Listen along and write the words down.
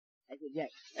I said, Jack,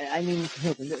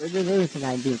 Hilton, listen,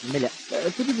 I'm being familiar.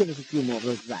 Could you give us a few more of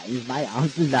those rhymes? My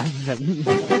aunt loves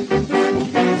them.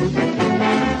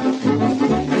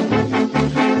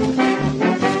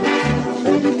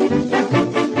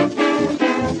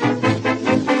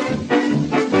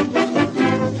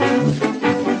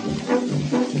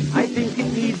 I think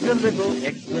it needs a little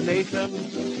explanation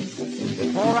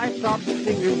before I start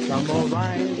singing some more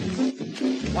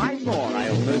rhymes. Why more? I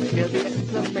almost hear the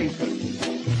exclamation.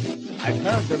 I've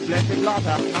heard the blessed lot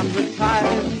 100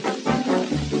 times.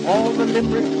 All the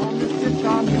limericks on the list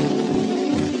are new.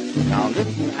 Now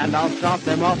listen and I'll start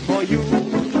them off for you.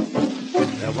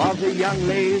 There was a young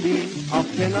lady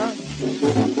of dinner,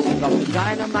 got the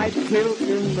dynamite killed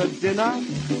in the dinner.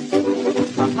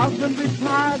 Her husband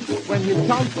retired when his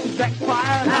chance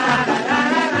backfired.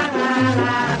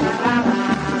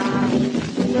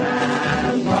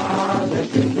 That was a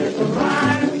cute little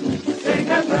rhyme. Sing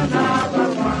us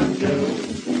another one too.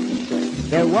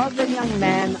 There was a young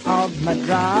man of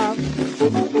Madras, for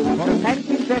a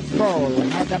fancy dress ball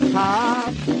had a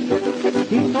pass.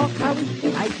 He thought how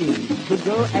exciting to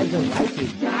go as a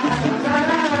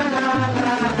writing.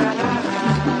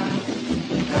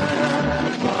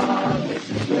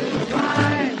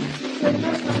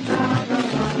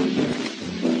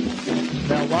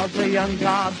 There was a young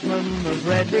guardsman of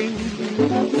Reading,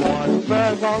 wore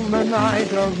spurs on the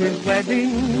night of his wedding.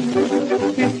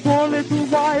 His poor little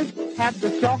wife had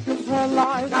the shock of her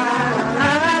life.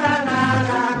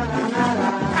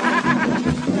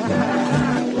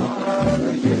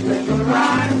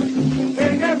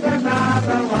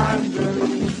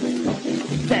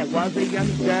 There was a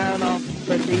young girl of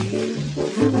Belize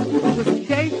who was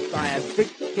chased by a big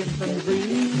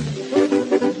chimpanzee.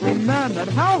 He murmured,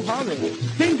 how horrid,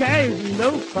 think ain't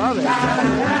no furry.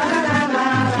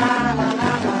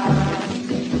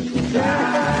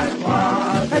 That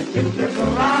was a cute little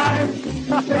rhyme.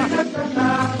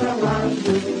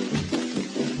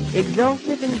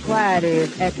 Exhaustive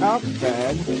inquiries at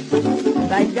Oxford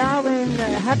by Darwin,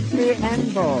 Huxley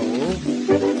and Ball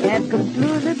have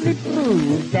conclusively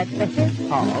proved that the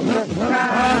hedgehog that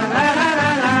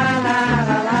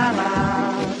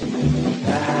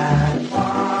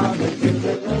was a cute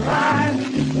little rhyme.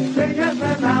 Sing us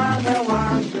another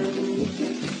one too.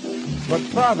 But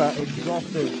further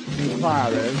exhaustive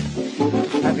inquiries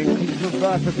having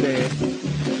controvertibly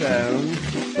shown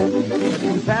the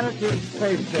comparative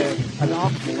safety at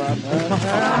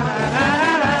Oxford.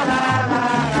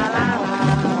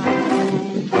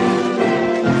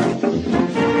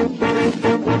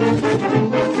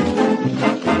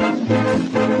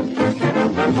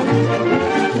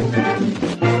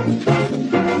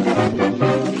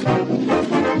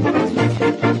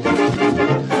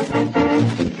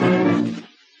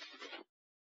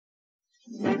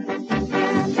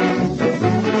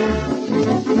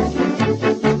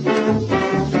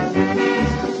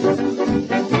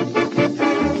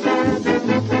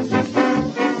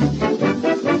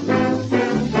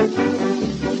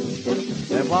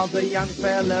 A young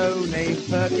fellow named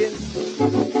Perkins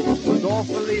was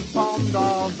awfully fond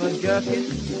of a gherkin.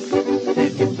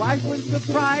 Said his wife was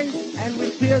surprised and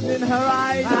with tears in her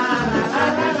eyes.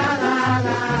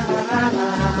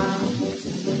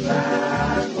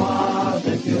 That was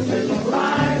a cute little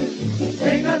rhyme.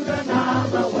 Sing us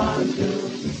another one too.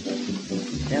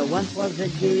 There once was a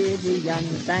giddy young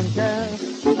banker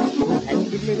who had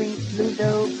delivering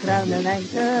Pluto, crown and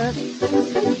anchor.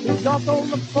 He got all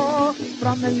the poor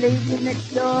from the lady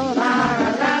next door.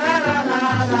 That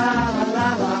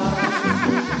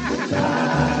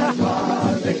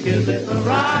was a cute little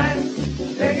rhyme.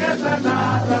 Sing us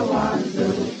another one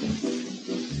too.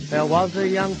 There was a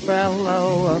young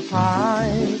fellow of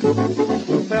Hyde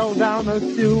who fell down a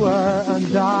sewer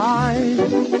and died.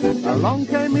 Along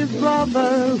came his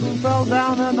brother who fell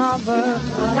down another.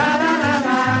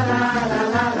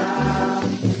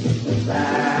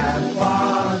 That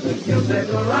was a cute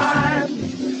little rhyme.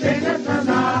 Sing us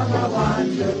another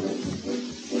one too.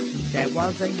 There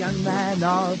was a young man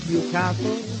of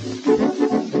Newcastle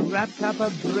who wrapped up a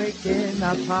brick in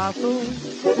a parcel.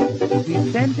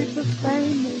 He sent it to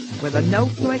Spain with a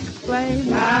note to explain.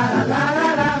 La, la,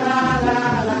 la, la, la,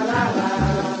 la, la, la,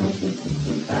 la.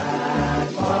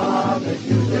 That was a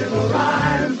cute little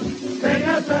rhyme. Sing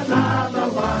us another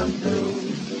one too.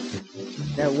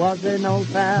 There was an old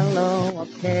fellow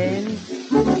of Kent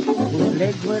whose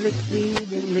legs were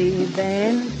exceedingly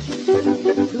bent.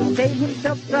 To save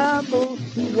himself trouble,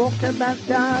 he walked about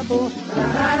double. La,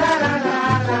 la, la,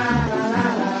 la, la, la,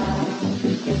 la, la.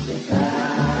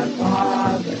 That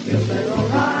was a cute little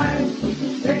rhyme.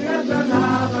 Sing us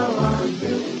another one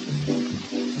too.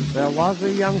 There was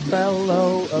a young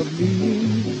fellow of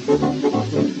me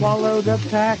who swallowed a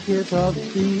packet of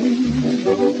seeds.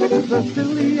 The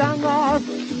silly young horse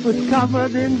was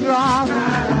covered in dross.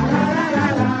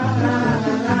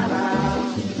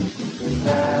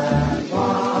 That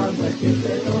was a cute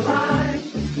little rhyme.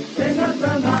 Sing us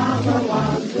another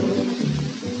one too.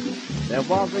 There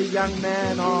was a young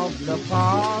man of the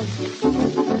past,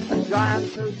 a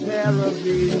giant so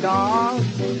terribly large.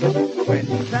 When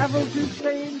he traveled to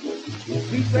Spain,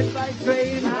 he went by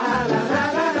train.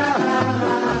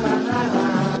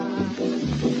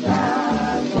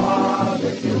 That was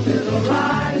a cute little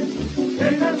rhyme.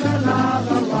 Sing us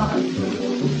another one too.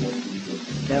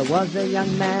 There was a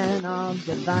young man of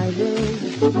the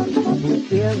villages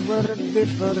whose ears were of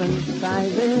different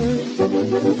sizes.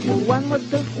 One was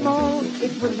so small,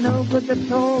 it was no good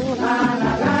at all.